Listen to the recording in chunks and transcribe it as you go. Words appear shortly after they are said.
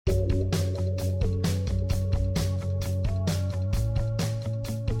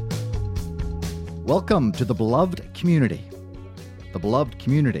Welcome to the Beloved Community. The Beloved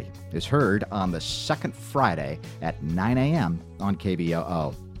Community is heard on the second Friday at 9 a.m. on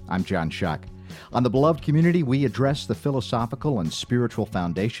KBOO. I'm John Shuck. On the Beloved Community, we address the philosophical and spiritual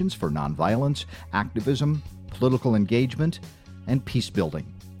foundations for nonviolence, activism, political engagement, and peace building.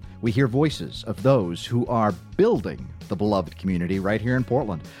 We hear voices of those who are building the Beloved Community right here in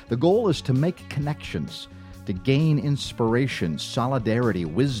Portland. The goal is to make connections, to gain inspiration, solidarity,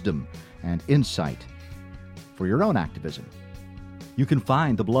 wisdom, and insight for your own activism. You can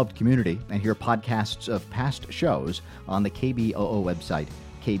find the Beloved Community and hear podcasts of past shows on the KBOO website,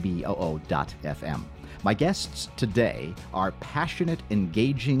 kboo.fm. My guests today are passionate,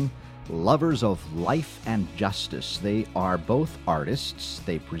 engaging lovers of life and justice. They are both artists.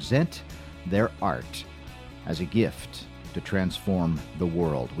 They present their art as a gift to transform the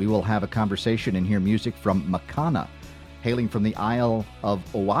world. We will have a conversation and hear music from Makana. Hailing from the Isle of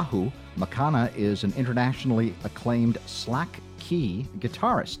Oahu, Makana is an internationally acclaimed slack key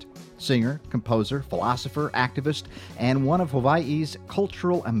guitarist, singer, composer, philosopher, activist, and one of Hawaii's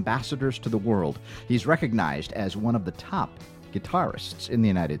cultural ambassadors to the world. He's recognized as one of the top guitarists in the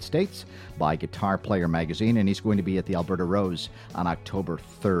United States by Guitar Player magazine, and he's going to be at the Alberta Rose on October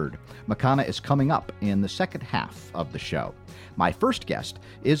 3rd. Makana is coming up in the second half of the show. My first guest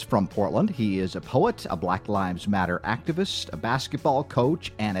is from Portland. He is a poet, a Black Lives Matter activist, a basketball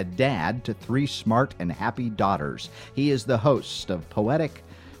coach, and a dad to 3 smart and happy daughters. He is the host of Poetic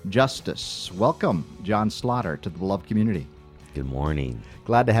Justice. Welcome, John Slaughter, to the Beloved Community. Good morning.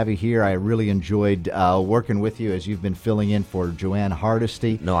 Glad to have you here. I really enjoyed working with you as you've been filling in for Joanne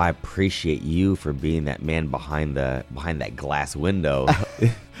Hardesty. No, I appreciate you for being that man behind that glass window.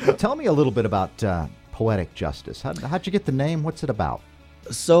 Tell me a little bit about Poetic Justice. How'd you get the name? What's it about?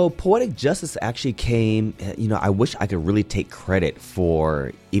 So Poetic Justice actually came, I wish I could really take credit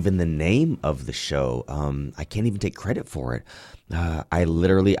for even the name of the show. I can't even take credit for it.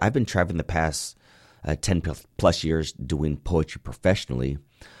 I've been traveling the past 10 plus years doing poetry professionally.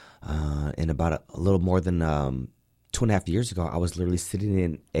 And about a little more than 2.5 years ago, I was literally sitting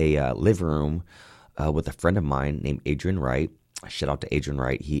in a living room with a friend of mine named Adrian Wright. Shout out to Adrian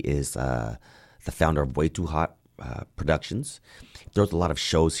Wright. He is the founder of Way Too Hot Productions. He throws a lot of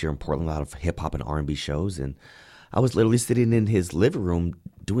shows here in Portland, a lot of hip hop and R&B shows. And I was literally sitting in his living room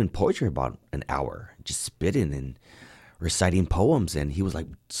doing poetry about an hour, just spitting and reciting poems. And he was like,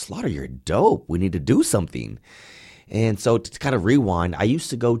 Slaughter, you're dope. We need to do something. And so to kind of rewind, I used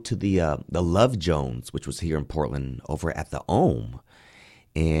to go to the Love Jones, which was here in Portland, over at the Ohm.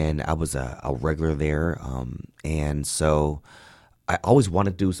 And I was a regular there. And so I always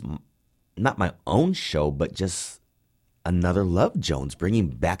wanted to do not my own show, but just another Love Jones, bringing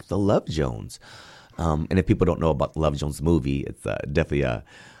back the Love Jones. And if people don't know about the Love Jones movie, it's definitely a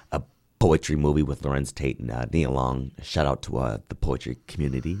poetry movie with Lorenz Tate and Nia Long. Shout out to the poetry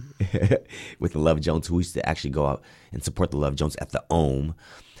community with the Love Jones, who used to actually go out and support the Love Jones at the Ohm.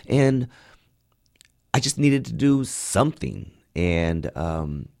 And I just needed to do something. And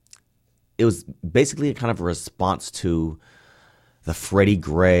it was basically a kind of a response to the Freddie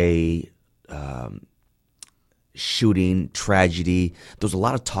Gray shooting, tragedy. There was a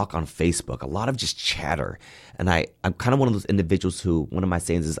lot of talk on Facebook, a lot of just chatter. And I'm kind of one of those individuals who, one of my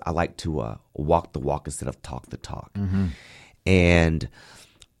sayings is I like to walk the walk instead of talk the talk. Mm-hmm. And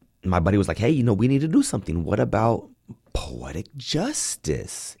my buddy was like, hey, we need to do something. What about poetic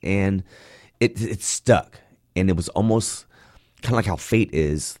justice? And it stuck. And it was almost kind of like how fate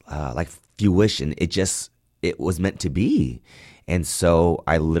is, like fruition. It was meant to be. And so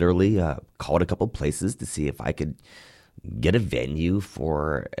I literally called a couple places to see if I could get a venue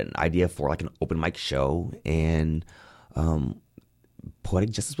for an idea for like an open mic show. And Poetic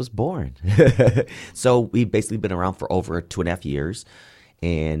Justice was born. So we've basically been around for over 2.5 years.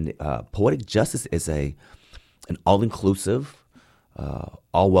 And Poetic Justice is an all-inclusive,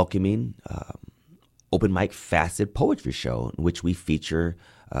 all-welcoming, open mic facet poetry show in which we feature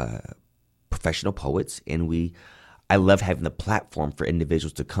professional poets, and I love having the platform for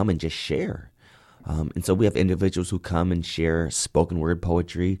individuals to come and just share. And so we have individuals who come and share spoken word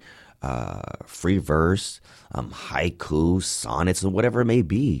poetry, free verse, haiku, sonnets, and whatever it may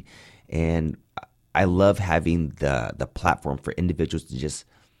be. And I love having the platform for individuals to just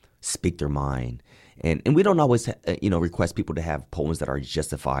speak their mind. And we don't always request people to have poems that are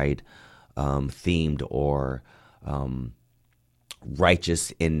justified, themed, or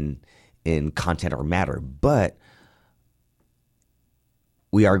righteous in content or matter, but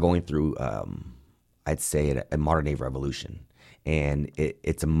we are going through, I'd say, a modern day revolution, and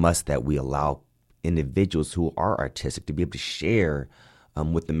it's a must that we allow individuals who are artistic to be able to share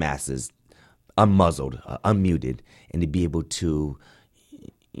with the masses unmuzzled, unmuted, and to be able to,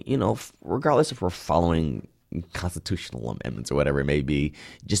 regardless if we're following constitutional amendments or whatever it may be,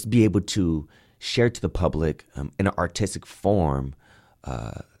 just be able to share to the public in an artistic form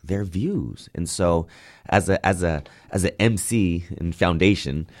their views. And so, as a MC and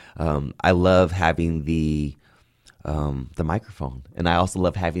foundation, I love having the microphone, and I also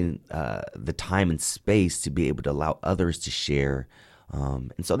love having the time and space to be able to allow others to share.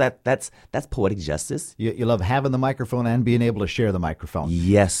 And so that's poetic justice. You love having the microphone and being able to share the microphone.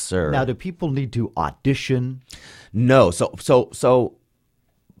 Yes, sir. Now, do people need to audition? No. So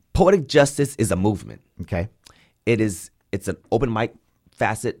poetic justice is a movement. Okay. It's an open mic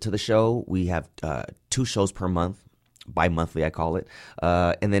facet to the show. We have 2 shows per month, bi-monthly I call it.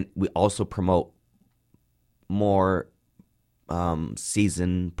 And then we also promote more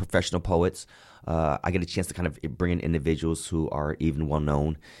seasoned professional poets. I get a chance to kind of bring in individuals who are even well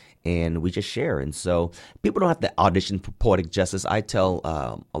known, and we just share. And so people don't have to audition for poetic justice. I tell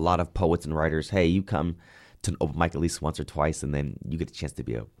a lot of poets and writers, hey, you come to an open mic at least once or twice, and then you get a chance to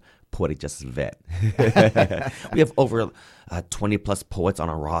be a poetic justice vet. We have over 20 plus poets on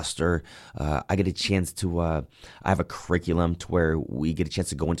our roster. I get a chance to, I have a curriculum to where we get a chance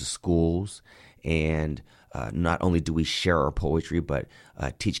to go into schools, and not only do we share our poetry, but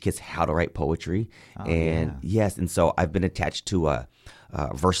teach kids how to write poetry. Yes, and so I've been attached to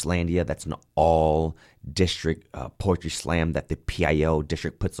Verselandia. That's an all-district poetry slam that the PIO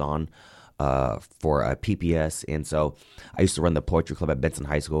district puts on for PPS. And so I used to run the poetry club at Benson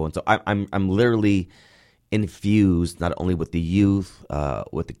High School. And so I'm literally infused not only with the youth,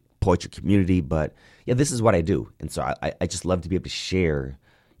 with the poetry community, but yeah, this is what I do. And so I just love to be able to share,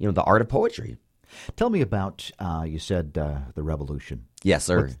 the art of poetry. Tell me about, you said the revolution. Yes,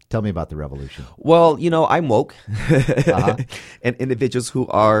 sir. Tell me about the revolution. Well, I'm woke. And individuals who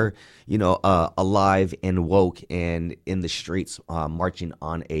are, alive and woke and in the streets marching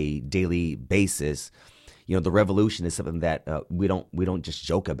on a daily basis. The revolution is something that we don't just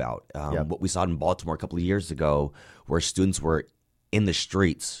joke about. What we saw in Baltimore a couple of years ago, where students were in the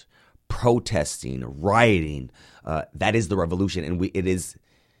streets protesting, rioting, that is the revolution. And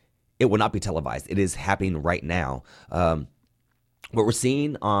it will not be televised. It is happening right now. What we're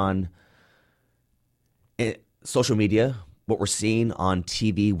seeing on social media, what we're seeing on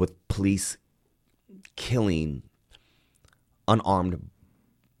TV with police killing unarmed,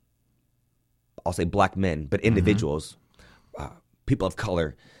 I'll say black men, but individuals, people of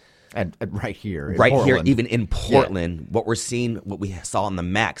color. And right here. Here, even in Portland, what we're seeing, what we saw on the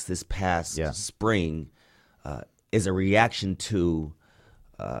Max this past spring is a reaction to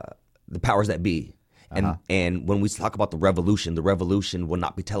the powers that be. And when we talk about the revolution will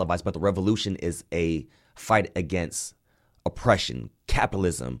not be televised, but the revolution is a fight against oppression,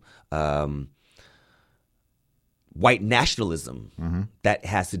 capitalism, white nationalism that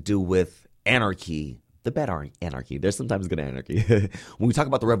has to do with anarchy, the bad anarchy. There's sometimes good anarchy. When we talk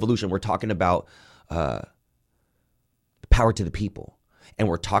about the revolution, we're talking about the power to the people. And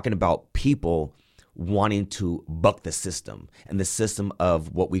we're talking about people wanting to buck the system, and the system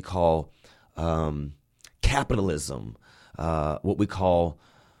of what we call capitalism, what we call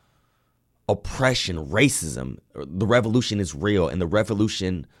oppression, racism. The revolution is real, and the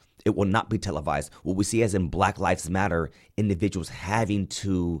revolution, it will not be televised. What we see as in Black Lives Matter, individuals having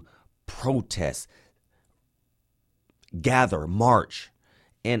to protest, gather, march,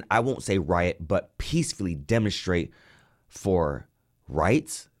 and I won't say riot, but peacefully demonstrate for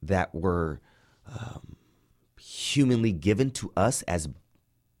rights that were humanly given to us as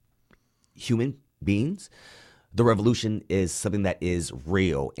human beings. The revolution is something that is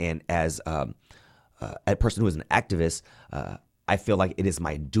real, and as a person who is an activist, I feel like it is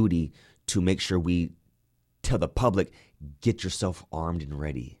my duty to make sure we tell the public, get yourself armed and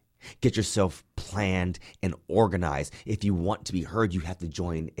ready. Get yourself planned and organized. If you want to be heard, you have to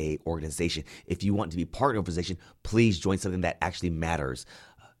join a organization. If you want to be part of an organization, please join something that actually matters.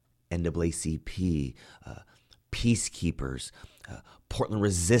 NAACP, Peacekeepers, Portland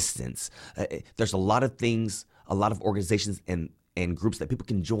Resistance. There's a lot of things, a lot of organizations and groups that people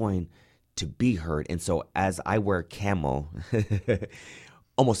can join to be heard. And so as I wear camo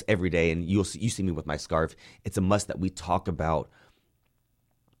almost every day, and you see me with my scarf, it's a must that we talk about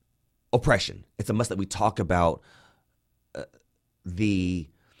oppression. It's a must that we talk about the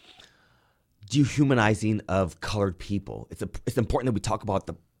dehumanizing of colored people. It's important that we talk about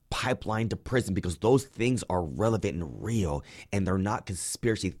the pipeline to prison, because those things are relevant and real, and they're not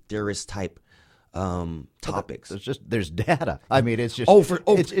conspiracy theorist type topics. There's data. I mean, it's just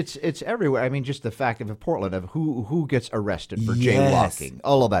it's everywhere. I mean, just the fact of Portland of who gets arrested for jaywalking,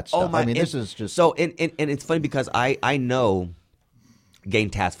 all of that stuff. I mean, this is just so. And it's funny because I know Gang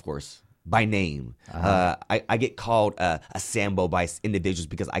Task Force by name. I get called a Sambo by individuals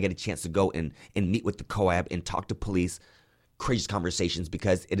because I get a chance to go and meet with the COAB and talk to police. Courageous conversations,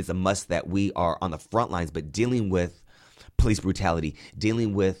 because it is a must that we are on the front lines, but dealing with police brutality,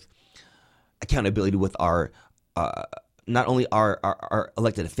 dealing with accountability with our not only our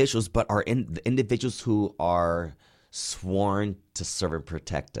elected officials, but the individuals who are sworn to serve and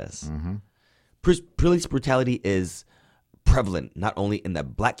protect us. Police brutality is prevalent not only in the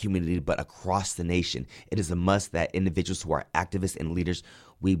Black community but across the nation. It is a must that individuals who are activists and leaders,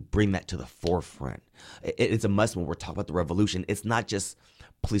 we bring that to the forefront. It's a must when we're talking about the revolution. It's not just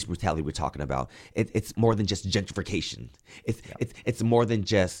police brutality we're talking about. It's more than just gentrification. It's more than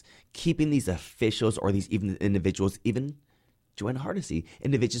just keeping these officials or these even individuals, even Joanna Hardesty,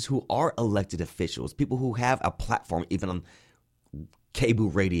 individuals who are elected officials, people who have a platform even on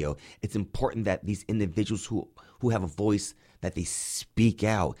KBOO radio. It's important that these individuals who have a voice, that they speak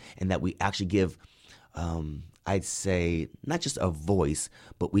out and that we actually give, I'd say, not just a voice,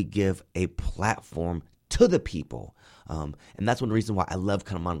 but we give a platform to the people. And that's one reason why I love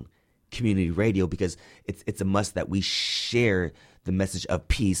coming on community radio, because it's a must that we share the message of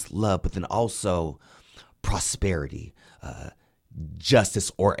peace, love, but then also prosperity,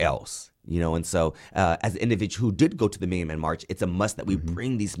 justice or else. And so as an individual who did go to the Million Man March, it's a must that we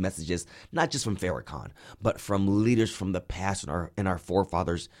bring these messages, not just from Farrakhan, but from leaders from the past and our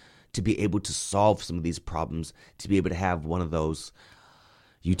forefathers, to be able to solve some of these problems, to be able to have one of those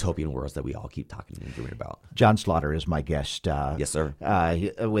utopian worlds that we all keep talking and dreaming about. John Slaughter is my guest. Yes, sir.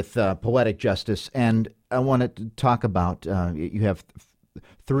 With Poetic Justice. And I wanted to talk about, you have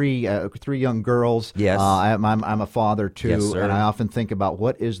three young girls. Yes. I'm a father too, yes, sir. And I often think about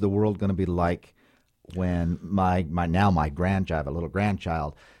what is the world going to be like when my grandchild, I have a little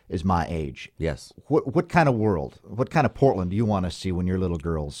grandchild, is my age. Yes. What kind of world, what kind of Portland do you want to see when your little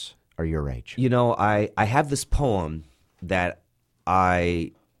girls are your age? I have this poem that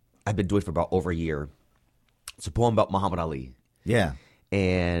I've been doing for about over a year. It's a poem about Muhammad Ali. Yeah.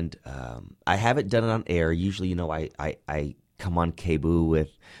 And I haven't done it on air. Usually, I come on KBOO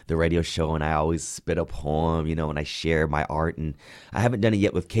with the radio show and I always spit a poem, and I share my art. And I haven't done it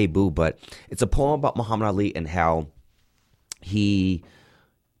yet with KBOO, but it's a poem about Muhammad Ali and how he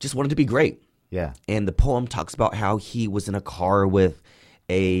just wanted to be great. Yeah. And the poem talks about how he was in a car with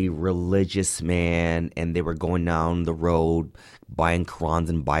a religious man and they were going down the road buying Qurans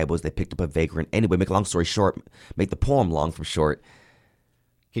and Bibles. They picked up a vagrant. Anyway, make a long story short, make the poem long from short.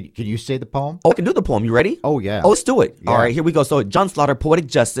 Can you say the poem? Oh, I can do the poem. You ready? Oh, yeah. Oh, let's do it. Yeah. All right, here we go. So, John Slaughter, Poetic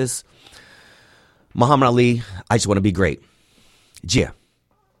Justice. Muhammad Ali, I just want to be great. Yeah.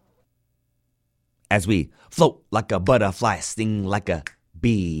 As we float like a butterfly, sting like a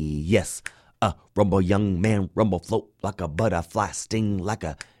bee. Yes. Rumble, young man, rumble, float like a butterfly, sting like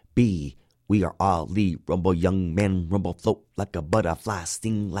a bee. We are Ali. Rumble, young man, rumble, float like a butterfly,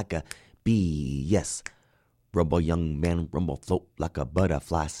 sting like a bee. Yes. Rumble, young man, rumble, float like a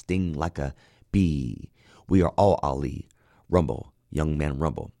butterfly, sting like a bee. We are all Ali. Rumble, young man,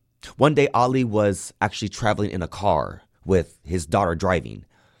 rumble. One day, Ali was actually traveling in a car with his daughter driving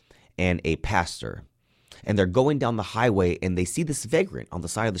and a pastor. And they're going down the highway and they see this vagrant on the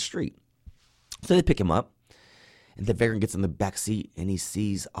side of the street. So they pick him up. And the vagrant gets in the back seat and he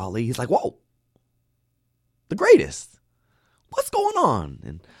sees Ali. He's like, whoa, the greatest. What's going on?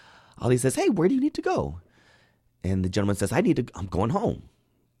 And Ali says, hey, where do you need to go? And the gentleman says, I'm going home.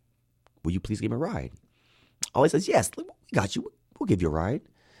 Will you please give me a ride? Ali says, yes, we got you. We'll give you a ride.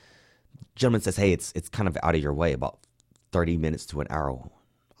 The gentleman says, hey, it's kind of out of your way, about 30 minutes to an hour.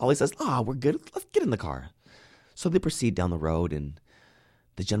 Ali says, we're good. Let's get in the car. So they proceed down the road, and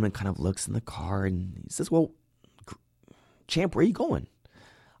the gentleman kind of looks in the car, and he says, well, champ, where are you going?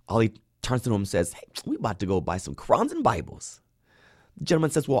 Ali turns to him and says, hey, we about to go buy some Qurans and Bibles. The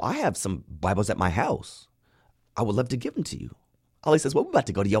gentleman says, well, I have some Bibles at my house. I would love to give them to you. Ali says, well, we're about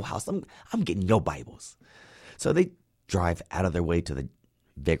to go to your house. I'm getting your Bibles. So they drive out of their way to the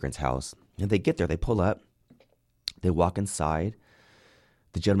vagrant's house. And they get there. They pull up. They walk inside.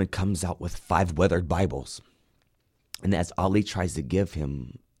 The gentleman comes out with 5 weathered Bibles. And as Ali tries to give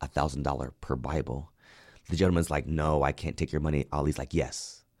him $1,000 per Bible, the gentleman's like, no, I can't take your money. Ali's like,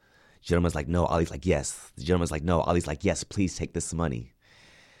 yes. The gentleman's like, no. Ali's like, yes. The gentleman's like, no. Ali's like, yes, please take this money.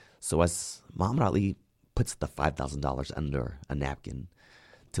 So as Muhammad Ali puts the $5,000 under a napkin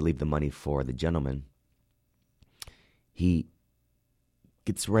to leave the money for the gentleman, he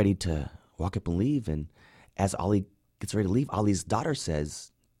gets ready to walk up and leave. And as Ali gets ready to leave, Ali's daughter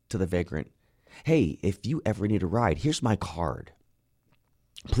says to the vagrant, hey, if you ever need a ride, here's my card.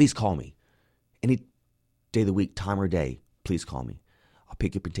 Please call me. Any day of the week, time or day, please call me. I'll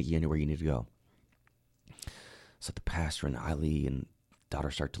pick you up and take you anywhere you need to go. So the pastor and Ali and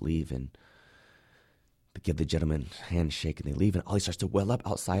daughter start to leave, and they give the gentleman a handshake, and they leave, and Ali starts to well up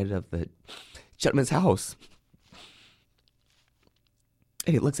outside of the gentleman's house.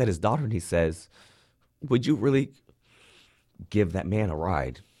 And he looks at his daughter and he says, would you really give that man a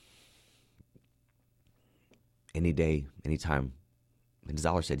ride? Any day, anytime. And his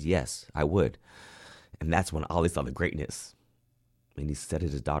daughter said, yes, I would. And that's when Ali saw the greatness. And he said to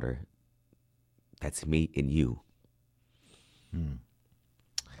his daughter, that's me and you.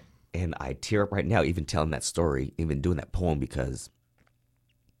 And I tear up right now, even telling that story, even doing that poem, because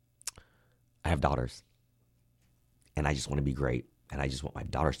I have daughters. And I just want to be great. And I just want my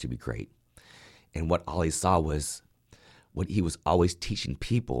daughters to be great. And what Ali saw was, what he was always teaching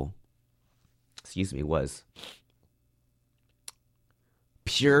people, was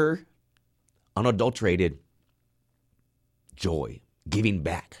pure, unadulterated joy, giving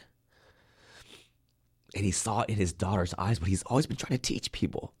back. And he saw it in his daughter's eyes, but he's always been trying to teach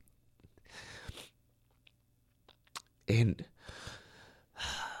people. And,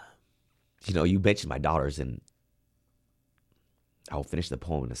 you mentioned my daughters, and I'll finish the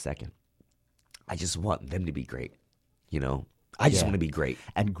poem in a second. I just want them to be great, I just want to be great.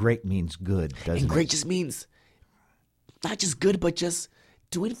 And great means good, doesn't it? And great just means not just good, but just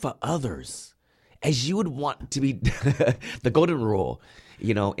doing for others as you would want to be. The golden rule,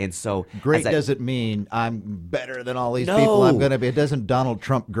 and so great doesn't mean I'm better than all these people I'm going to be. It doesn't Donald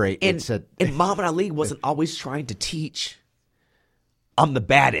Trump great. And Muhammad Ali wasn't always trying to teach I'm the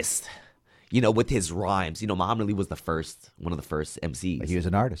baddest, with his rhymes. Muhammad Ali was one of the first MCs. But he was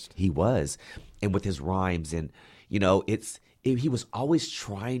an artist. He was. And with his rhymes, and he was always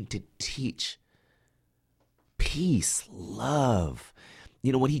trying to teach peace, love.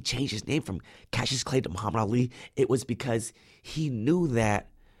 When he changed his name from Cassius Clay to Muhammad Ali, it was because he knew that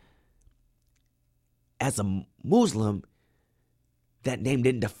as a Muslim, that name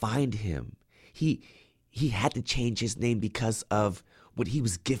didn't define him. He had to change his name because of what he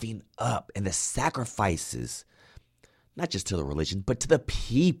was giving up and the sacrifices, not just to the religion, but to the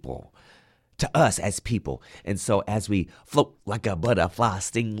people, to us as people. And so as we float like a butterfly,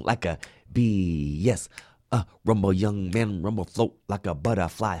 sting like a bee, yes, rumble, young man, rumble, float like a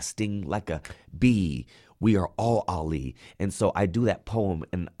butterfly, sting like a bee. We are all Ali. And so I do that poem,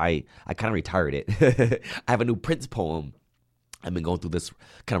 and I kind of retired it. I have a new Prince poem. I've been going through this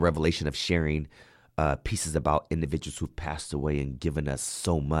kind of revelation of sharing pieces about individuals who've passed away and given us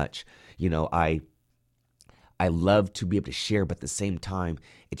so much. I love to be able to share, but at the same time,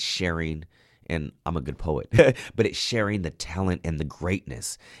 it's sharing, and I'm a good poet, but it's sharing the talent and the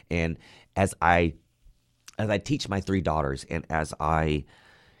greatness. And as I teach my 3 daughters, and as I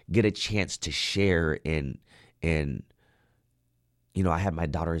get a chance to share and I had my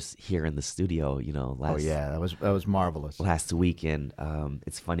daughters here in the studio, that was marvelous. Last week, and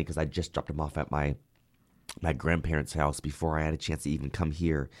it's funny because I just dropped them off at my grandparents' house before I had a chance to even come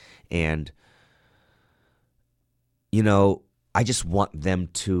here. And I just want them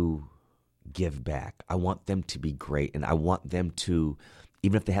to give back. I want them to be great, and I want them to,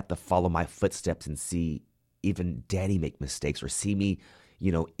 even if they have to follow my footsteps and see even daddy make mistakes, or see me,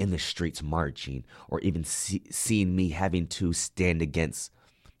 in the streets marching, or even seeing me having to stand against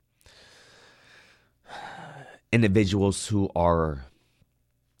individuals who are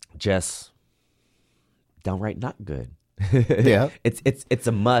just downright not good. Yeah. It's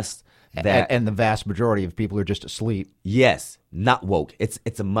a must. And the vast majority of people are just asleep. Yes, not woke.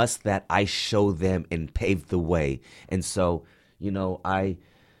 It's a must that I show them and pave the way. And so, I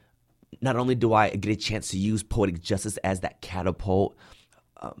not only do I get a chance to use poetic justice as that catapult,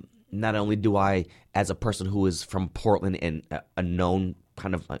 not only do I, as a person who is from Portland and a known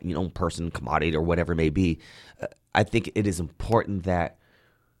kind of person, commodity, or whatever it may be, I think it is important that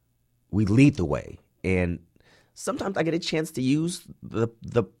we lead the way. And sometimes I get a chance to use the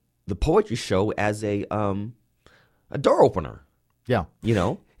poetry show as a door opener. Yeah,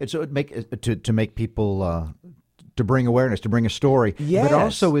 and so to make people to bring awareness, to bring a story. Yes. But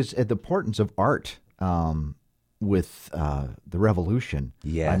also is the importance of art with the revolution.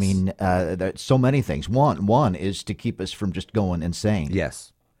 Yes. I mean, there's so many things. One is to keep us from just going insane.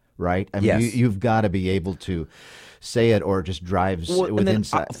 Yes. Right? I mean, yes. You've got to be able to say it, or it just drives within.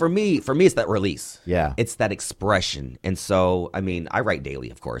 For me, it's that release. Yeah. It's that expression. And so, I mean, I write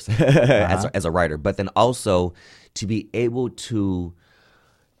daily, of course, as a writer, but then also to be able to,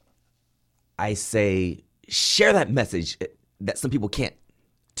 I say share that message that some people can't,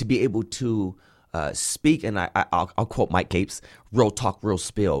 to be able to speak, and I'll quote Mike Capes, real talk, real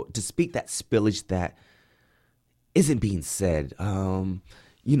spill, to speak that spillage that isn't being said.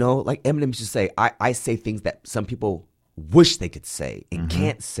 Like Eminem used to say, I say things that some people wish they could say and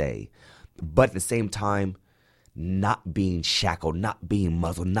can't say, but at the same time, not being shackled, not being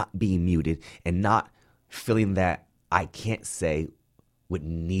muzzled, not being muted, and not feeling that I can't say what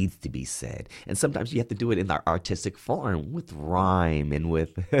needs to be said. And sometimes you have to do it in our artistic form with rhyme and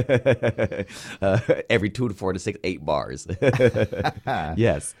with every 2 to 4 to 6, 8 bars.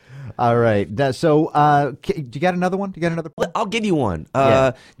 Yes. All right. So, do you got another one? Do you got another point? I'll give you one.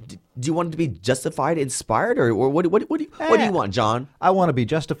 Yeah. Do you want it to be justified, inspired, or what do you want, John? I want to be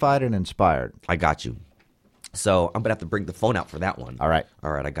justified and inspired. I got you. So I'm going to have to bring the phone out for that one. All right,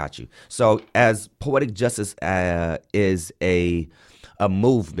 I got you. So as Poetic Justice is a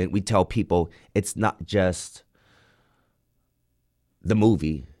movement, we tell people it's not just the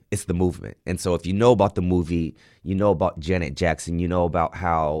movie, it's the movement. And so if you know about the movie, you know about Janet Jackson, you know about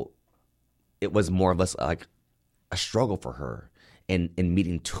how it was more or less like a struggle for her. And in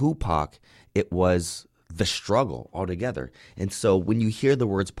meeting Tupac, it was the struggle altogether. And so when you hear the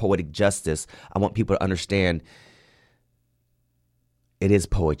words poetic justice, I want people to understand it is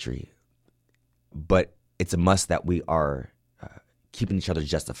poetry, but it's a must that we are keeping each other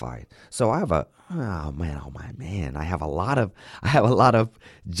justified. So I have I have a lot of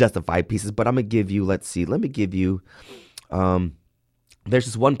justified pieces, but I'm gonna give you, let me give you, there's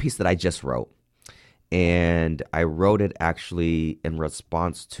this one piece that I just wrote, and I wrote it actually in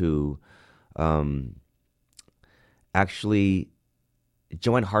response to,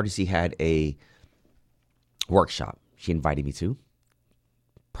 Joanne Hardesty had a workshop she invited me to.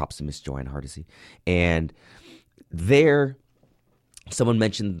 Props to Miss Joanne Hardesty. And there, someone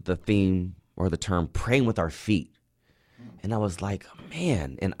mentioned the theme or the term praying with our feet. And I was like,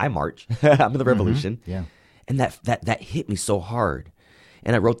 man, and I march. I'm in the revolution. Yeah. And that hit me so hard.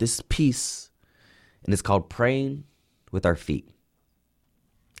 And I wrote this piece, and it's called Praying with Our Feet.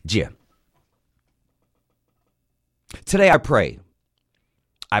 Gia. Today I pray.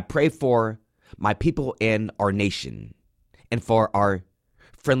 I pray for my people and our nation, and for our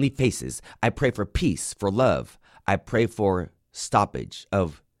friendly faces. I pray for peace, for love. I pray for stoppage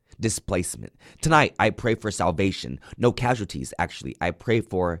of displacement. Tonight, I pray for salvation. No casualties, actually. I pray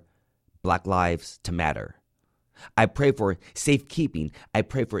for Black lives to matter. I pray for safekeeping. I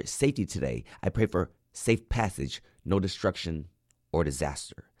pray for safety today. I pray for safe passage, no destruction or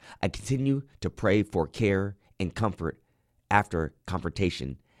disaster. I continue to pray for care and comfort after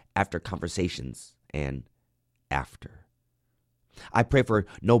confrontation, after conversations, and after. I pray for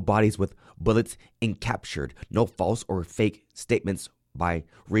no bodies with bullets encaptured, no false or fake statements by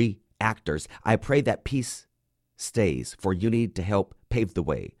reactors. I pray that peace stays, for unity to help pave the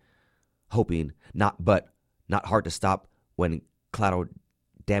way, hoping not hard to stop when collateral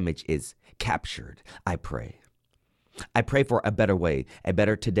damage is captured. I pray for a better way, a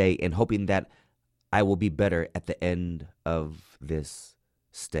better today, and hoping that I will be better at the end of this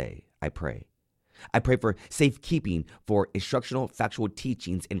stay. I pray for safekeeping, for instructional, factual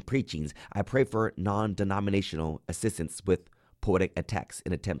teachings and preachings. I pray for non-denominational assistance with poetic attacks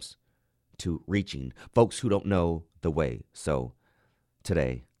and attempts to reaching folks who don't know the way. So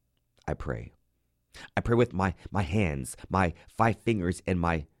today, I pray. I pray with my hands, my 5 fingers, and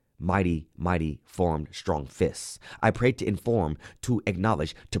my mighty formed strong fists. I pray to inform, to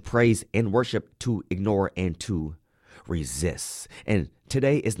acknowledge, to praise and worship, to ignore and to resist. And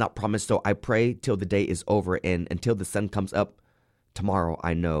today is not promised, so I pray till the day is over, and until the sun comes up tomorrow,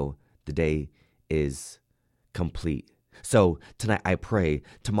 I know the day is complete. So tonight I pray,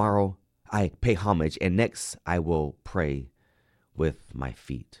 tomorrow I pay homage, and next I will pray with my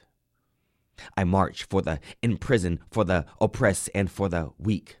feet. I march for the imprisoned, for the oppressed, and for the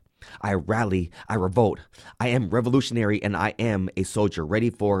weak. I rally, I revolt. I am revolutionary, and I am a soldier ready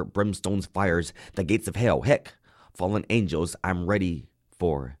for brimstone's fires, the gates of hell. Heck, fallen angels, I'm ready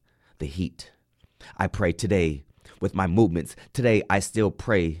for the heat. I pray today with my movements. Today I still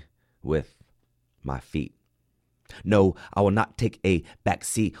pray with my feet. No, I will not take a back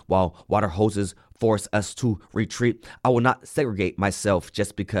seat while water hoses force us to retreat. I will not segregate myself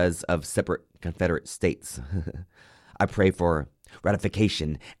just because of separate Confederate states. I pray for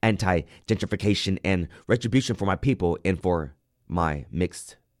ratification, anti-gentrification, and retribution for my people and for my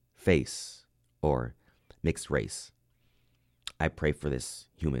mixed face or mixed race. I pray for this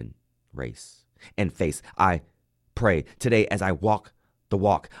human race and face. I pray today as I walk the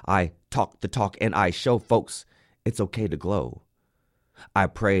walk, I talk the talk, and I show folks it's okay to glow. I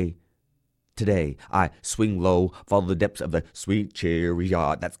pray Today, I swing low, follow the depths of the sweet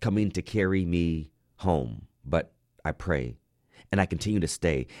chariot that's coming to carry me home. But I pray, and I continue to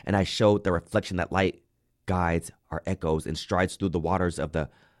stay, and I show the reflection that light guides our echoes and strides through the waters of the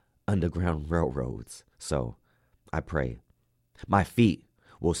underground railroads. So I pray. My feet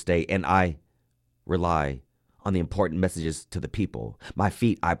will stay, and I rely on the important messages to the people. My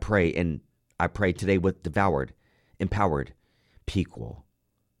feet, I pray, and I pray today with devoured, empowered, people.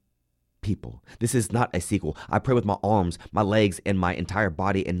 This is not a sequel. I pray with my arms, my legs, and my entire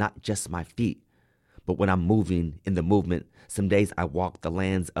body, and not just my feet. But when I'm moving in the movement, some days I walk the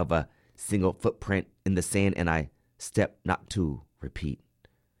lands of a single footprint in the sand, and I step not to repeat.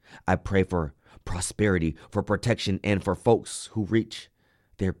 I pray for prosperity, for protection, and for folks who reach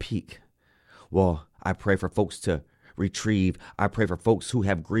their peak. Well, I pray for folks to retrieve. I pray for folks who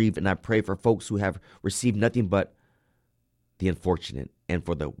have grieved, and I pray for folks who have received nothing but the unfortunate, and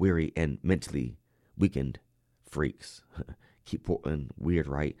for the weary and mentally weakened freaks. Keep Portland weird,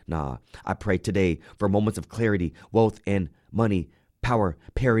 right? Nah. I pray today for moments of clarity, wealth, and money, power,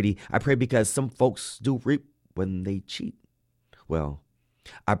 parity. I pray because some folks do reap when they cheat. Well,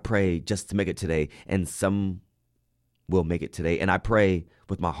 I pray just to make it today, and some will make it today. And I pray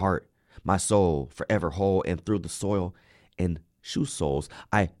with my heart, my soul, forever whole and through the soil and shoe soles.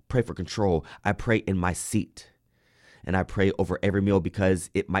 I pray for control. I pray in my seat. And I pray over every meal because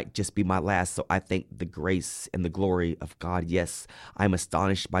it might just be my last. So I thank the grace and the glory of God. Yes, I'm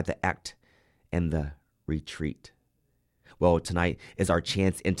astonished by the act and the retreat. Well, tonight is our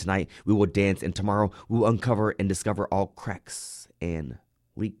chance, and tonight we will dance, and tomorrow we will uncover and discover all cracks and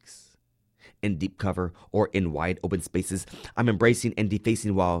leaks. In deep cover or in wide open spaces, I'm embracing and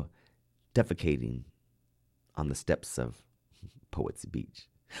defacing while defecating on the steps of Poets Beach.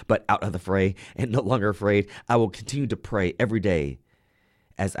 But out of the fray and no longer afraid, I will continue to pray every day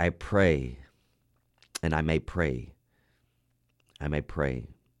as I pray. And I may pray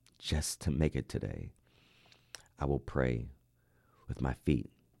just to make it today. I will pray with my feet.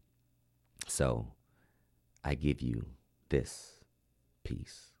 So I give you this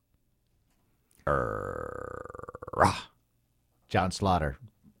peace. John Slaughter,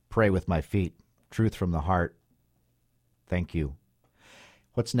 pray with my feet. Truth from the heart. Thank you.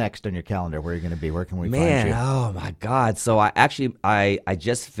 What's next on your calendar? Where are you going to be? Where can we find you? Oh my God. So I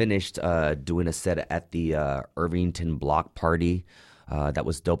just finished doing a set at the Irvington Block Party. That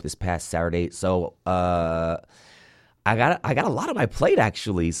was dope this past Saturday. So I got a lot on my plate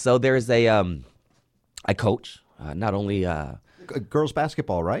actually. So there's I coach not only girls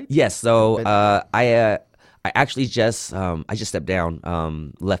basketball, right? Yes. So I actually just stepped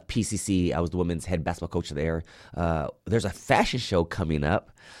down, left PCC. I was the women's head basketball coach there. There's a fashion show coming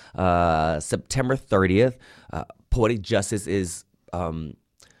up, September 30th. Poetic Justice is kind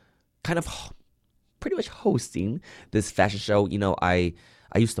of pretty much hosting this fashion show. You know, I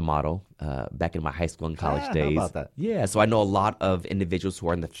used to model back in my high school and college days. How about that? Yeah, so I know a lot of individuals who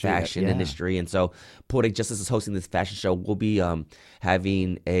are in the fashion industry. And so Poetic Justice is hosting this fashion show. We'll be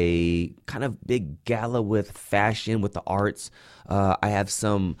having a kind of big gala with fashion, with the arts. I have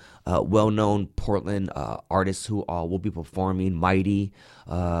some well-known Portland artists who will be performing. Mighty,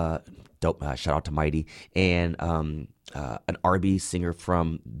 dope, shout out to Mighty, and an R&B singer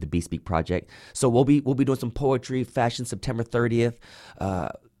from the B-Speak Project. So we'll be doing some poetry, fashion, September 30th.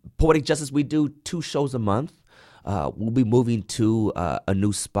 Poetic Justice, we do 2 shows a month. We'll be moving to a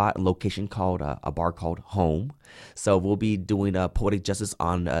new spot, a location called a bar called Home. So we'll be doing Poetic Justice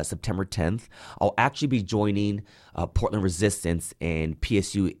on September 10th. I'll actually be joining Portland Resistance and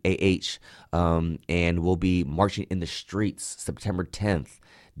PSU and we'll be marching in the streets September 10th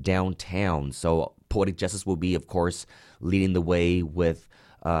downtown. So Poetic Justice will be, of course, leading the way with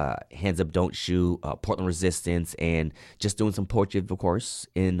Hands Up, Don't Shoot, Portland Resistance, and just doing some poetry, of course,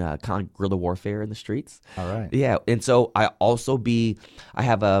 in kind of guerrilla warfare in the streets. All right. Yeah, and so I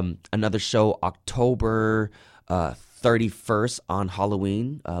have another show October 31st on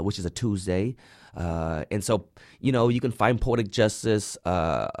Halloween, which is a Tuesday. And so, you know, you can find Poetic Justice.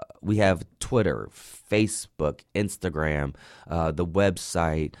 We have Twitter, Facebook, Instagram, the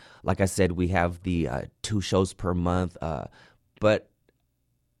website. Like I said, we have the 2 shows per month. But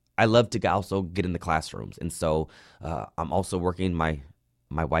I love to also get in the classrooms. And so I'm also working, my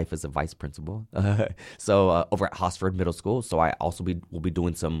wife is a vice principal. So over at Hosford Middle School. So I also will be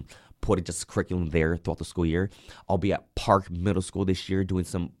doing some Poetic Justice curriculum there throughout the school year. I'll be at Park Middle School this year doing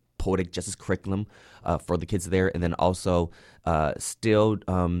some Poetic Justice curriculum for the kids there. And then also still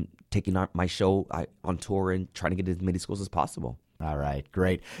taking my show on tour and trying to get as many schools as possible. All right,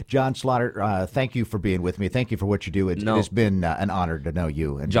 great. John Slaughter, thank you for being with me. Thank you for what you do. It No. has been an honor to know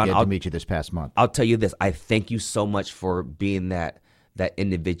you and John, to meet you this past month. I'll tell you this. I thank you so much for being that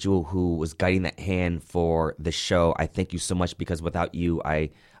individual who was guiding that hand for the show. I thank you so much because without you, I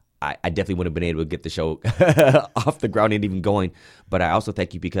definitely wouldn't have been able to get the show off the ground and even going. But I also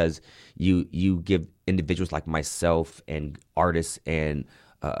thank you because you give individuals like myself and artists and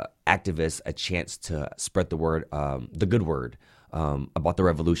activists a chance to spread the word, the good word, about the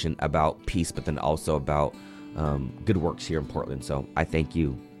revolution, about peace, but then also about good works here in Portland. So I thank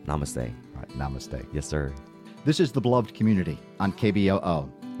you. Namaste. All right, namaste. Yes, sir. This is The Beloved Community on KBOO,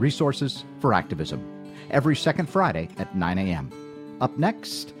 Resources for Activism, every second Friday at 9 a.m. Up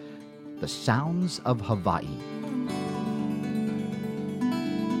next, The Sounds of Hawaii.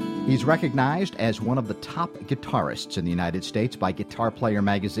 He's recognized as one of the top guitarists in the United States by Guitar Player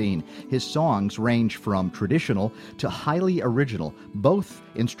magazine. His songs range from traditional to highly original, both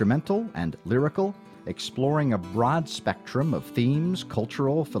instrumental and lyrical, exploring a broad spectrum of themes: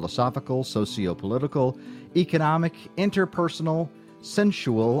 cultural, philosophical, socio-political, economic, interpersonal,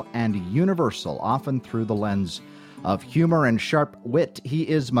 sensual, and universal, often through the lens of humor and sharp wit. He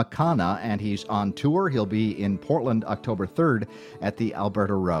is Makana, and he's on tour. He'll be in Portland October 3rd at the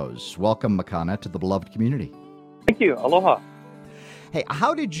Alberta Rose. Welcome, Makana, to the Beloved Community. Thank you. Aloha. Hey,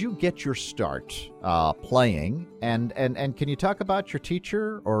 how did you get your start playing? And can you talk about your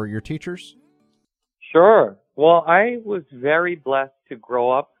teacher or your teachers? Sure. Well, I was very blessed to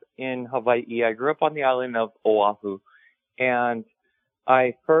grow up in Hawaii. I grew up on the island of Oahu, and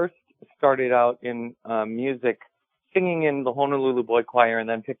I first started out in music, singing in the Honolulu Boy Choir, and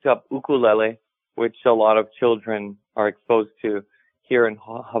then picked up ukulele, which a lot of children are exposed to here in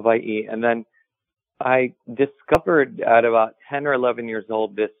Hawaii. And then I discovered at about 10 or 11 years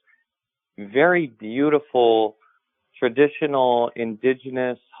old this very beautiful, traditional,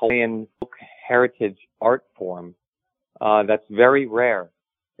 indigenous Hawaiian folk heritage art form that's very rare.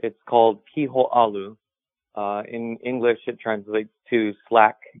 It's called piho'alu. In English, it translates to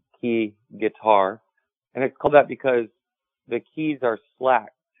slack key guitar. And it's called that because the keys are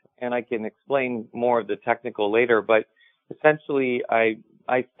slacked. And I can explain more of the technical later, but essentially I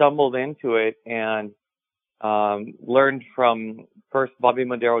stumbled into it and learned from first Bobby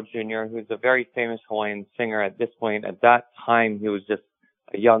Madero Jr., who's a very famous Hawaiian singer at this point. At that time, he was just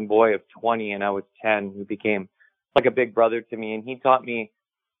a young boy of 20 and I was 10. He became like a big brother to me, and he taught me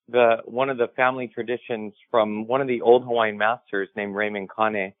one of the family traditions from one of the old Hawaiian masters named Raymond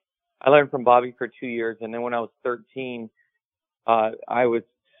Kane. I learned from Bobby for 2 years, and then when I was 13, I was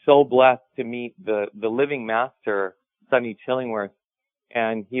so blessed to meet the living master, Sonny Chillingworth,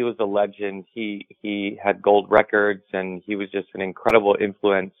 and he was a legend. He had gold records, and he was just an incredible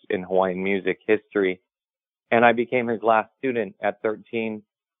influence in Hawaiian music history. And I became his last student at 13,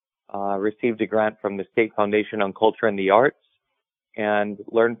 received a grant from the State Foundation on Culture and the Arts, and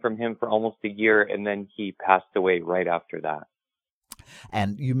learned from him for almost a year, and then he passed away right after that.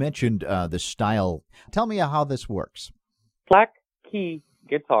 And you mentioned the style. Tell me how this works. Slack key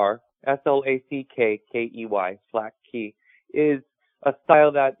guitar, S-L-A-C-K-K-E-Y, slack key, is a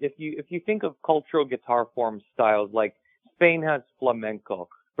style that if you think of cultural guitar form styles, like Spain has flamenco,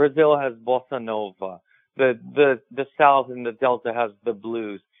 Brazil has bossa nova, the South and the Delta has the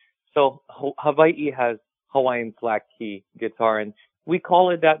blues. So Hawaii has Hawaiian slack key guitar, and we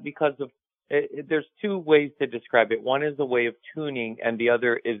call it that because of there's two ways to describe it. One is a way of tuning, and the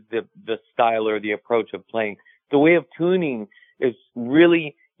other is the style or the approach of playing. The way of tuning is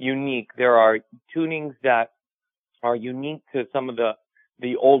really unique. There are tunings that are unique to some of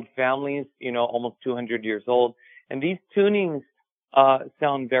the old families, almost 200 years old. And these tunings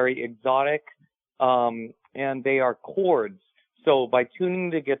sound very exotic, and they are chords. So by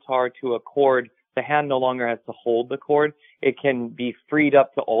tuning the guitar to a chord, the hand no longer has to hold the chord. It can be freed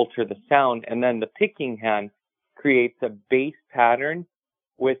up to alter the sound. And then the picking hand creates a bass pattern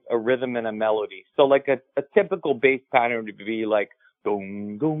with a rhythm and a melody. So like a typical bass pattern would be like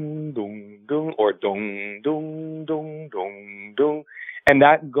dong, dong, dong, dong, or dong, dong, dong, dong, dong. And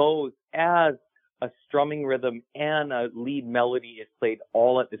that goes as a strumming rhythm and a lead melody is played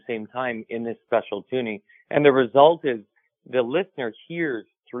all at the same time in this special tuning. And the result is the listener hears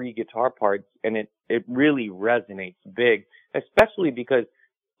three guitar parts, and it really resonates big, especially because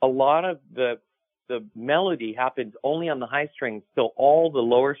a lot of the melody happens only on the high strings. So all the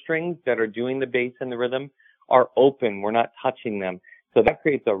lower strings that are doing the bass and the rhythm are open. We're not touching them. So that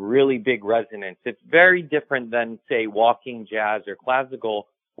creates a really big resonance. It's very different than, say, walking jazz or classical,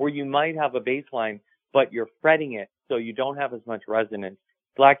 where you might have a bass line, but you're fretting it, so you don't have as much resonance.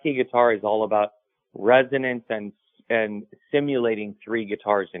 Slack key guitar is all about resonance and and simulating three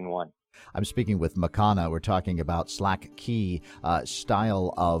guitars in one. I'm speaking with Makana. We're talking about slack key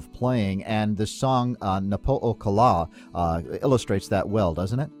style of playing, and the song Napo'okala illustrates that well,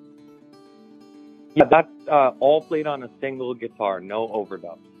 doesn't it? Yeah, that's all played on a single guitar, no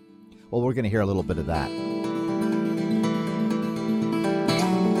overdubs. Well, we're going to hear a little bit of that.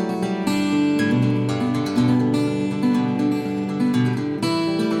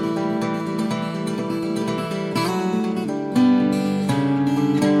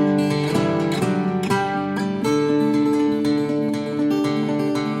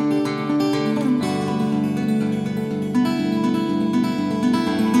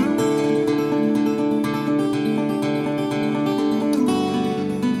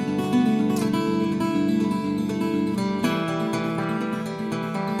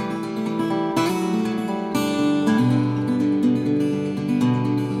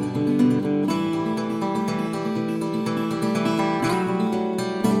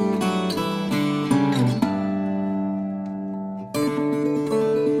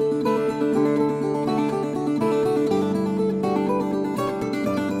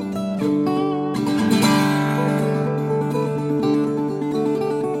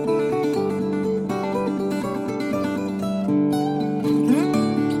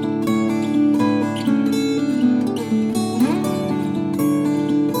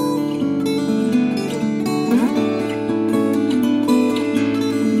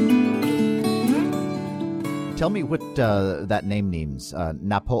 Tell me what that name means,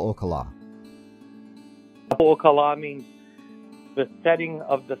 Napo'okala. Napo'okala means the setting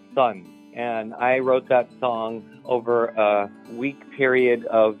of the sun. And I wrote that song over a week period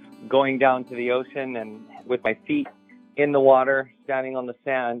of going down to the ocean and with my feet in the water, standing on the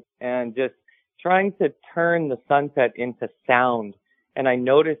sand, and just trying to turn the sunset into sound. And I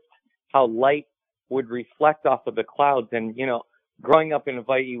noticed how light would reflect off of the clouds. And, you know, growing up in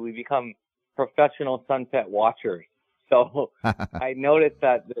Hawaii, we become professional sunset watchers. So I noticed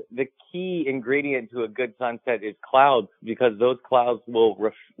that the key ingredient to a good sunset is clouds, because those clouds will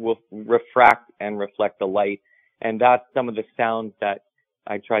refract and reflect the light. And that's some of the sounds that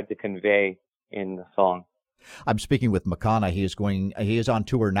I tried to convey in the song. I'm speaking with Makana. He is on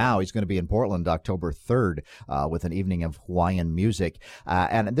tour now. He's going to be in Portland October 3rd with an evening of Hawaiian music.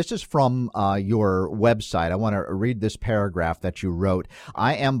 And this is from your website. I want to read this paragraph that you wrote.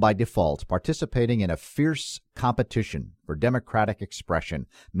 I am by default participating in a fierce competition for democratic expression,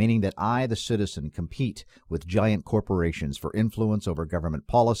 meaning that I, the citizen, compete with giant corporations for influence over government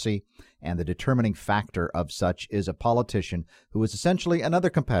policy, and the determining factor of such is a politician who is essentially another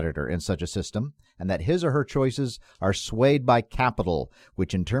competitor in such a system, and that his or her choices are swayed by capital,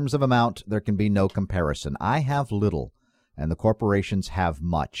 which in terms of amount there can be no comparison. I have little, and the corporations have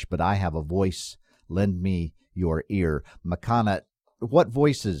much, but I have a voice. Lend me your ear. Makana, what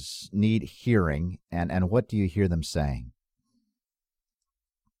voices need hearing, and what do you hear them saying?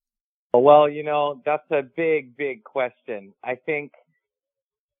 Well, you know, that's a big, big question. I think,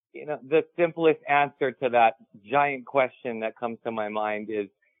 you know, the simplest answer to that giant question that comes to my mind is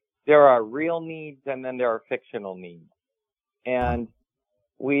there are real needs and then there are fictional needs. And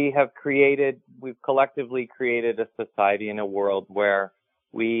we've collectively created a society and a world where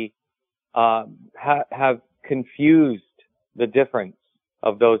we have confused the difference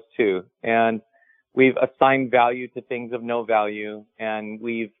of those two. And we've assigned value to things of no value, and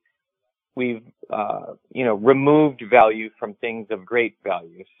we've removed value from things of great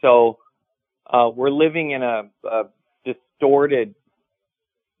value. So we're living in a distorted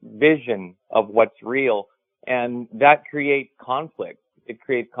vision of what's real, and that creates conflict. It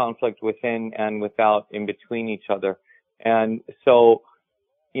creates conflict within and without, in between each other. And so,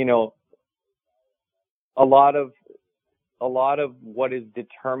 you know, a lot of what is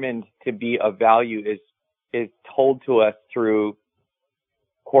determined to be of value is told to us through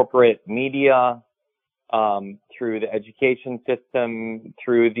corporate media, through the education system,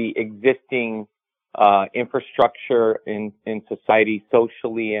 through the existing infrastructure in society,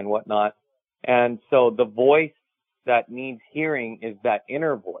 socially and whatnot. And so the voice that needs hearing is that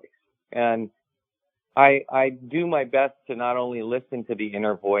inner voice. And I do my best to not only listen to the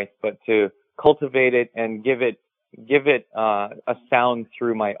inner voice, but to cultivate it and give it a sound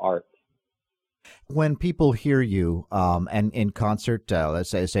through my art. When people hear you and in concert,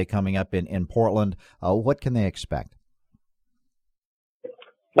 let's say coming up in Portland, what can they expect?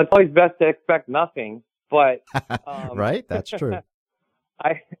 It's always best to expect nothing, but right, that's true.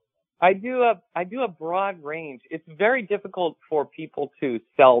 I do a broad range. It's very difficult for people to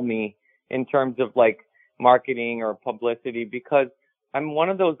sell me in terms of like marketing or publicity, because I'm one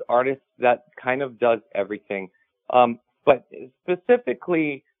of those artists that kind of does everything. But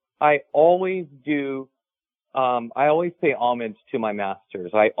specifically, I always pay homage to my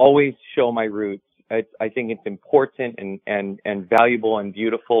masters. I always show my roots. I think it's important and valuable and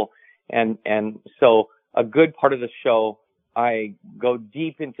beautiful. And so a good part of the show, I go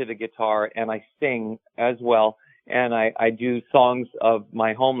deep into the guitar and I sing as well. And I do songs of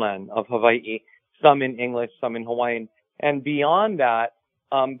my homeland, of Hawaii, some in English, some in Hawaiian. And beyond that,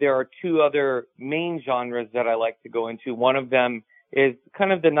 there are two other main genres that I like to go into. One of them is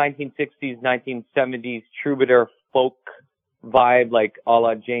kind of the 1960s, 1970s troubadour folk vibe, like a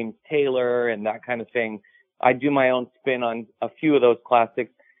la James Taylor and that kind of thing. I do my own spin on a few of those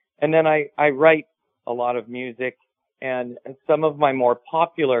classics. And then I write a lot of music, and some of my more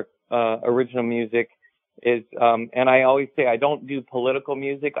popular original music is, and I always say I don't do political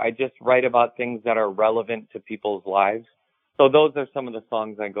music. I just write about things that are relevant to people's lives. So those are some of the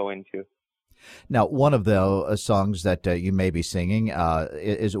songs I go into. Now, one of the songs that you may be singing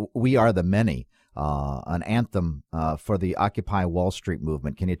is We Are the Many, an anthem for the Occupy Wall Street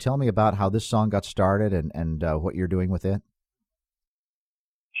movement. Can you tell me about how this song got started and what you're doing with it?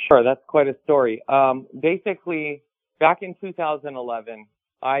 Sure, that's quite a story. Basically, back in 2011,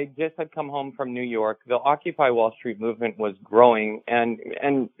 I just had come home from New York. The Occupy Wall Street movement was growing,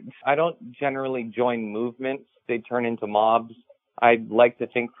 and I don't generally join movements. They turn into mobs. I like to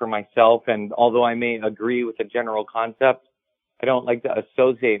think for myself, and although I may agree with the general concept, I don't like to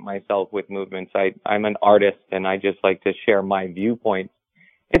associate myself with movements. I'm an artist, and I just like to share my viewpoints.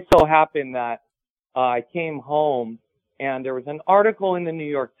 It so happened that I came home, and there was an article in the New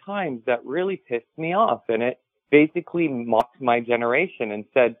York Times that really pissed me off, and it basically mocked my generation and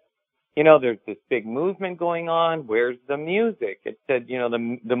said, you know, there's this big movement going on. Where's the music? It said, you know,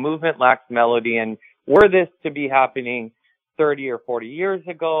 the movement lacks melody, and were this to be happening 30 or 40 years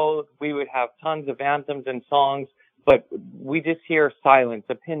ago, we would have tons of anthems and songs, but we just hear silence,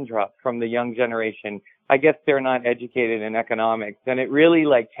 a pin drop from the young generation. I guess they're not educated in economics, and it really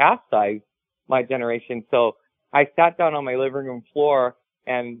chastised my generation. So I sat down on my living room floor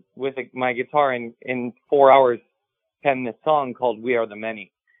and with my guitar in 4 hours penned this song called We Are the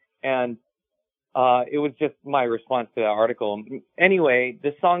Many. And it was just my response to that article. Anyway,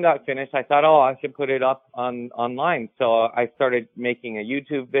 the song got finished. I thought, I should put it up online. So I started making a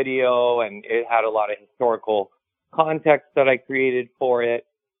YouTube video, and it had a lot of historical context that I created for it.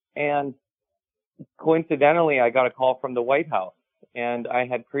 And coincidentally, I got a call from the White House. And I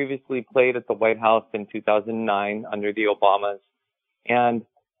had previously played at the White House in 2009 under the Obamas. And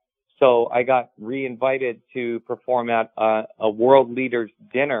so I got re-invited to perform at a world leaders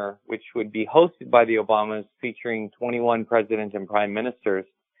dinner, which would be hosted by the Obamas, featuring 21 presidents and prime ministers.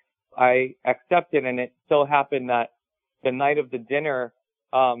 I accepted, and it so happened that the night of the dinner,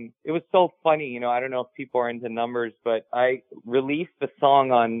 it was so funny. You know, I don't know if people are into numbers, but I released the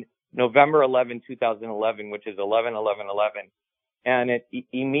song on November 11, 2011, which is 11/11/11. And it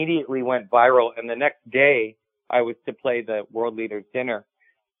immediately went viral. And the next day, I was to play the world leaders dinner.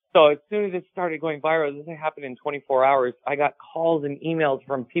 So as soon as it started going viral, this happened in 24 hours, I got calls and emails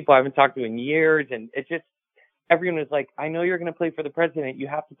from people I haven't talked to in years. And it just, everyone was like, I know you're going to play for the president. You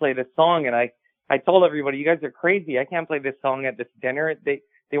have to play this song. And I told everybody, you guys are crazy. I can't play this song at this dinner.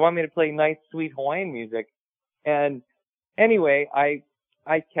 They want me to play nice, sweet Hawaiian music. And anyway,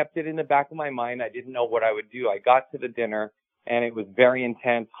 I kept it in the back of my mind. I didn't know what I would do. I got to the dinner, and it was very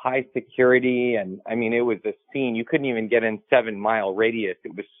intense, high security. And I mean, it was a scene. You couldn't even get in 7-mile radius.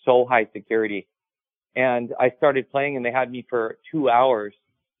 It was so high security. And I started playing, and they had me for 2 hours.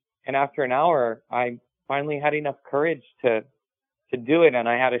 And after an hour, I finally had enough courage to do it. And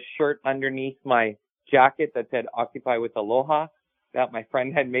I had a shirt underneath my jacket that said Occupy with Aloha that my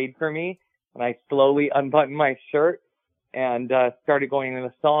friend had made for me. And I slowly unbuttoned my shirt and started going into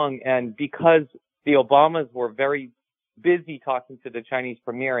the song. And because the Obamas were very busy talking to the Chinese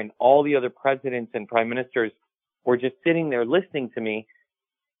premier, and all the other presidents and prime ministers were just sitting there listening to me,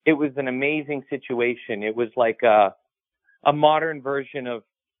 it was an amazing situation. It was like a modern version of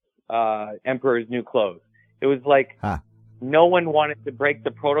Emperor's New Clothes. It was like no one wanted to break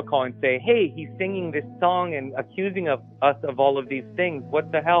the protocol and say, hey, he's singing this song and accusing us of all of these things.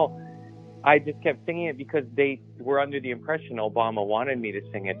 What the hell? I just kept singing it because they were under the impression Obama wanted me to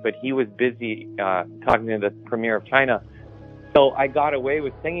sing it, but he was busy talking to the premier of China. So I got away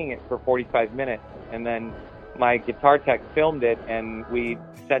with singing it for 45 minutes, and then my guitar tech filmed it, and we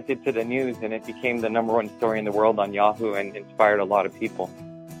sent it to the news, and it became the #1 story in the world on Yahoo and inspired a lot of people.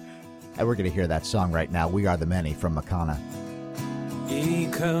 And we're going to hear that song right now, We Are the Many, from Makana. Ye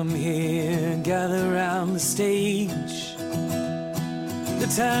come here, gather around the stage. The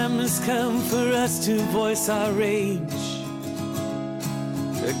time has come for us to voice our rage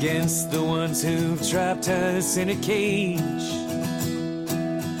against the ones who've trapped us in a cage,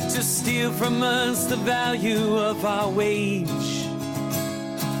 to steal from us the value of our wage,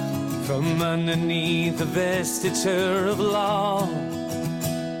 from underneath the vesture of law.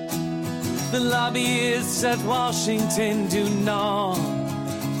 The lobbyists at Washington do gnaw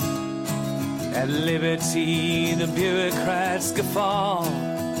at liberty, the bureaucrats guffaw.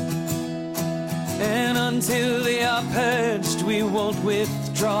 And until they are purged, we won't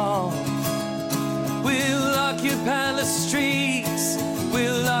withdraw. We'll occupy the streets,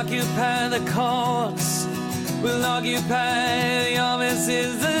 we'll occupy the courts, we'll occupy the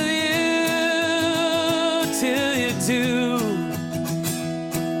offices of you, till you do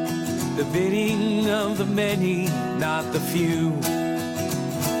the bidding of the many, not the few.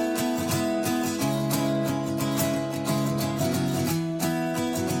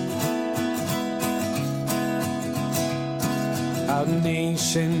 Our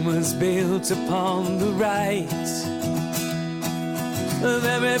nation was built upon the right of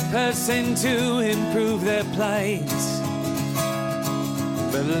every person to improve their plight.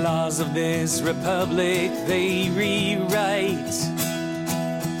 But the laws of this republic they rewrite,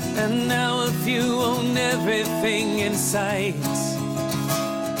 and now a few own everything in sight.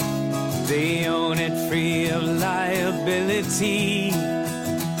 They own it free of liability.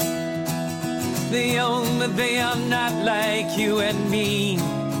 They own that they are not like you and me.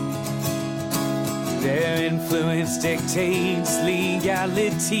 Their influence dictates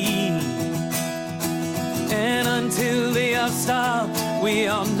legality. And until they are stopped, we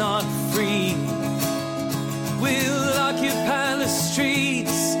are not free. We'll occupy the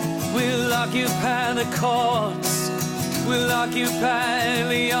streets, we'll occupy the courts, we'll occupy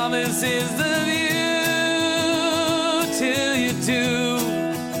the offices of you, till you do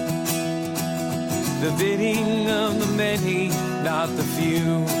the bidding of the many, not the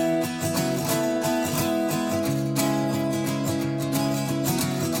few.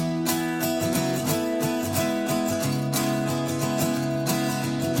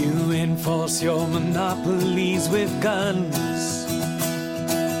 You enforce your monopolies with guns,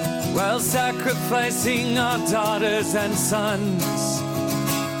 while sacrificing our daughters and sons.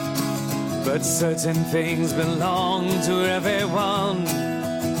 But certain things belong to everyone.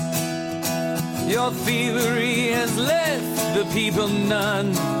 Your thievery has left the people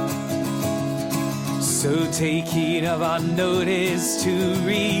none. So take heed of our notice to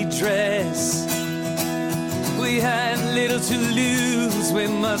redress. We had little to lose, we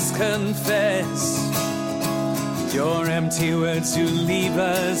must confess. Your empty words to leave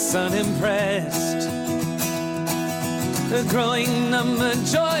us unimpressed. A growing number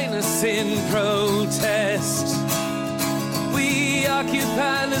join us in protest. We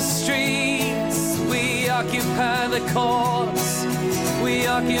occupy the streets, we occupy the courts, we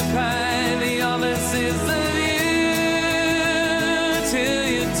occupy the offices of you, till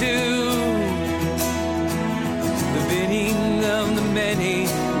you do the bidding of the many,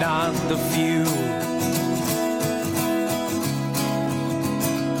 not the few.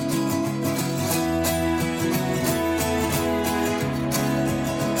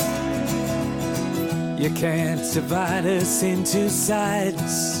 You can't divide us into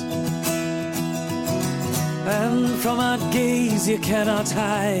sides, and from our gaze you cannot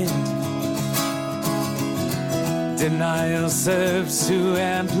hide. Denial serves to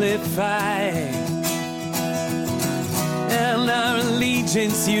amplify, and our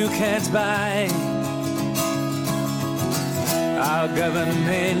allegiance you can't buy. Our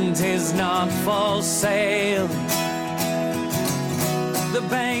government is not for sale. The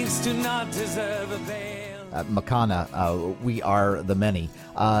banks do not deserve a bail. Makana, we are the many.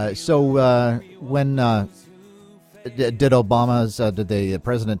 So when did Obama's did the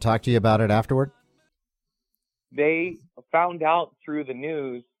president talk to you about it afterward? They found out through the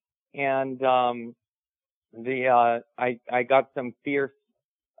news, and I got some fierce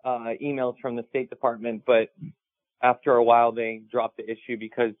emails from the State Department, but after a while they dropped the issue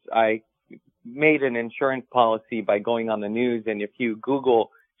because I made an insurance policy by going on the news, and if you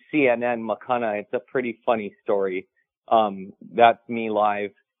Google CNN Makana, it's a pretty funny story. That's me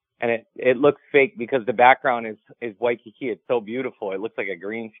live, and it looks fake because the background is Waikiki. It's so beautiful. It looks like a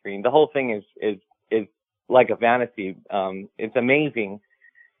green screen. The whole thing is like a fantasy. It's amazing.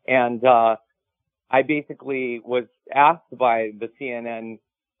 And I basically was asked by the CNN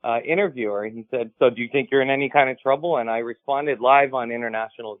interviewer. He said, "So do you think you're in any kind of trouble?" And I responded live on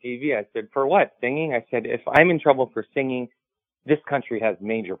international TV. I said, "For what? Singing?" I said, "If I'm in trouble for singing, this country has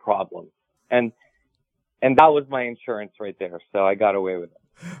major problems." And And that was my insurance right there. So I got away with it.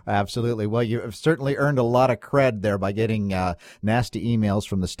 Absolutely. Well, you have certainly earned a lot of cred there by getting nasty emails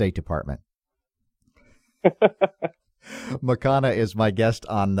from the State Department. Makana is my guest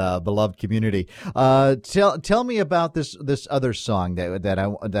on Beloved Community. Tell me about this other song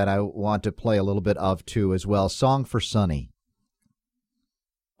that I want to play a little bit of too as well. Song for Sunny.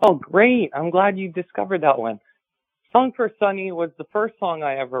 Oh, great! I'm glad you discovered that one. Song for Sunny was the first song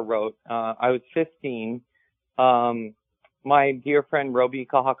I ever wrote. I was 15. My dear friend Robi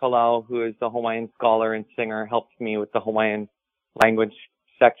Kahakalau, who is a Hawaiian scholar and singer, helped me with the Hawaiian language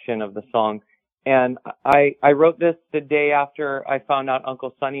section of the song. And I wrote this the day after I found out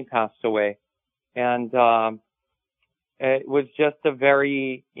Uncle Sonny passed away. And it was just a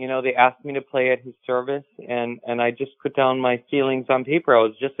very, they asked me to play at his service, and I just put down my feelings on paper. I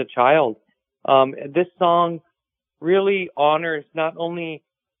was just a child. This song really honors not only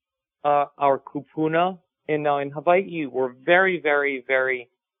our kupuna, and now in Hawaii, we're very, very, very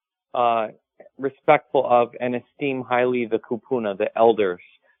respectful of and esteem highly the kupuna, the elders.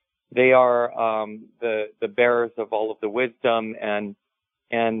 They are the bearers of all of the wisdom and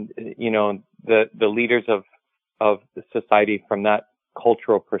the leaders of the society from that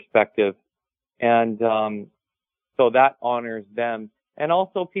cultural perspective. And so that honors them. And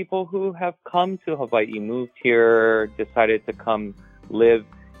also people who have come to Hawaii, moved here, decided to come live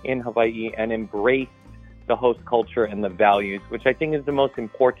in Hawaii and embrace the host culture and the values, which I think is the most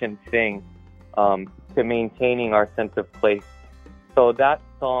important thing to maintaining our sense of place. So that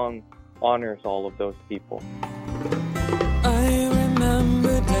song honors all of those people. I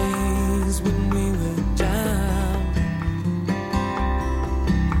remember days when we were down,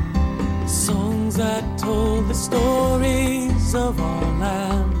 songs that told the stories of our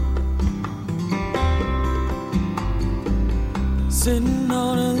land, sitting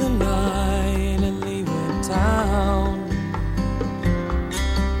on the line in Leeward Town,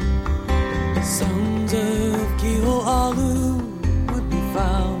 sounds of Kiho'alu would be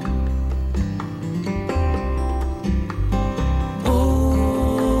found.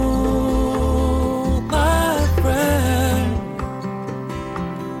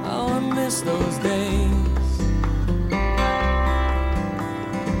 Those days,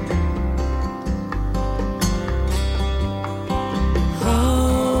 how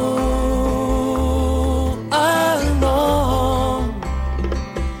I long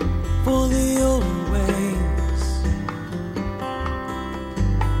for the old ways.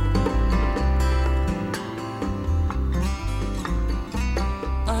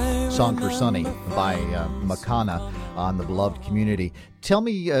 Song for Sunny by Makana on the Beloved Community. Tell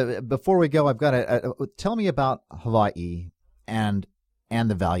me, before we go, I've got tell me about Hawaii and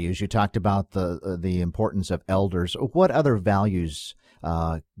the values. You talked about the importance of elders. What other values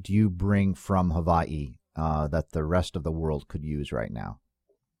do you bring from Hawaii that the rest of the world could use right now?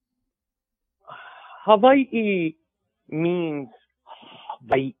 Hawaii means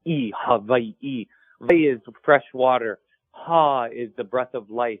Hawaii. Hawaii is fresh water. Ha is the breath of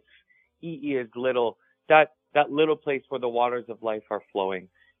life. I'i is little. That little place where the waters of life are flowing.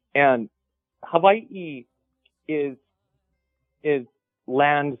 And Hawaii is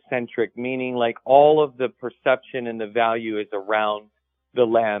land-centric, meaning like all of the perception and the value is around the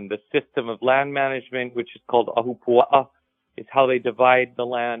land. The system of land management, which is called ahupua'a, is how they divide the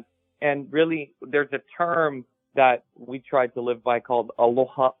land. And really, there's a term that we tried to live by called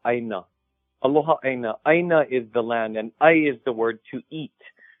aloha aina. Aloha aina. Aina is the land, and ai is the word to eat.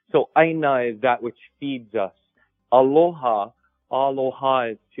 So aina is that which feeds us. Aloha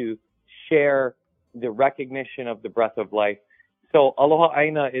is to share the recognition of the breath of life. So aloha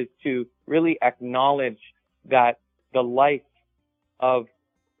aina is to really acknowledge that the life of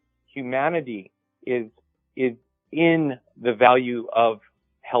humanity is in the value of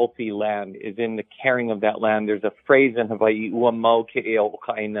healthy land, is in the caring of that land. There's a phrase in Hawaii, ua mau ke ea o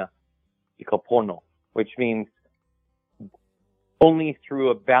ka aina i ka pono, which means only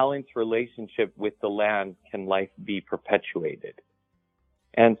through a balanced relationship with the land can life be perpetuated.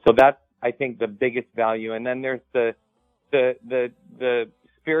 And so that's, I think, the biggest value. And then there's the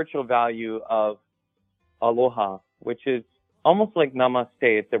spiritual value of aloha, which is almost like namaste.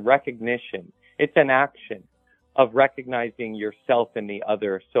 It's a recognition. It's an action of recognizing yourself and the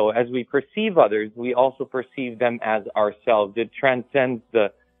other. So as we perceive others, we also perceive them as ourselves. It transcends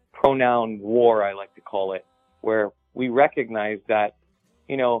the pronoun war, I like to call it, where we recognize that,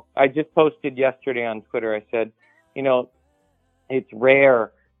 I just posted yesterday on Twitter, I said, it's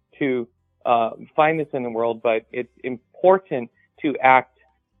rare to find this in the world, but it's important to act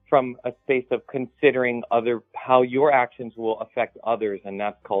from a space of considering how your actions will affect others, and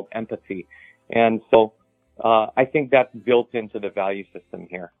that's called empathy. And so I think that's built into the value system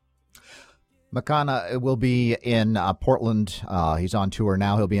here. Makana will be in Portland. He's on tour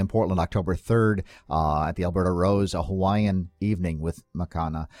now. He'll be in Portland October 3rd at the Alberta Rose, a Hawaiian evening with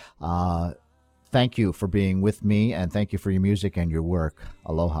Makana. Thank you for being with me, and thank you for your music and your work.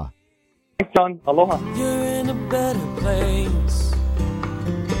 Aloha. Thanks, John. Aloha. You're in a better place.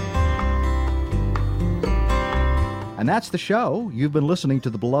 And that's the show. You've been listening to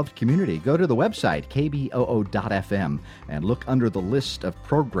The Beloved Community. Go to the website, kboo.fm, and look under the list of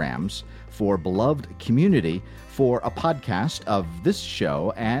programs for Beloved Community for a podcast of this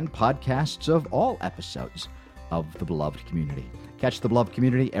show and podcasts of all episodes of The Beloved Community. Catch The Beloved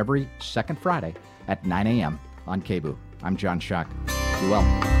Community every second Friday at 9 a.m. on KBOO. I'm John Shuck. Be well.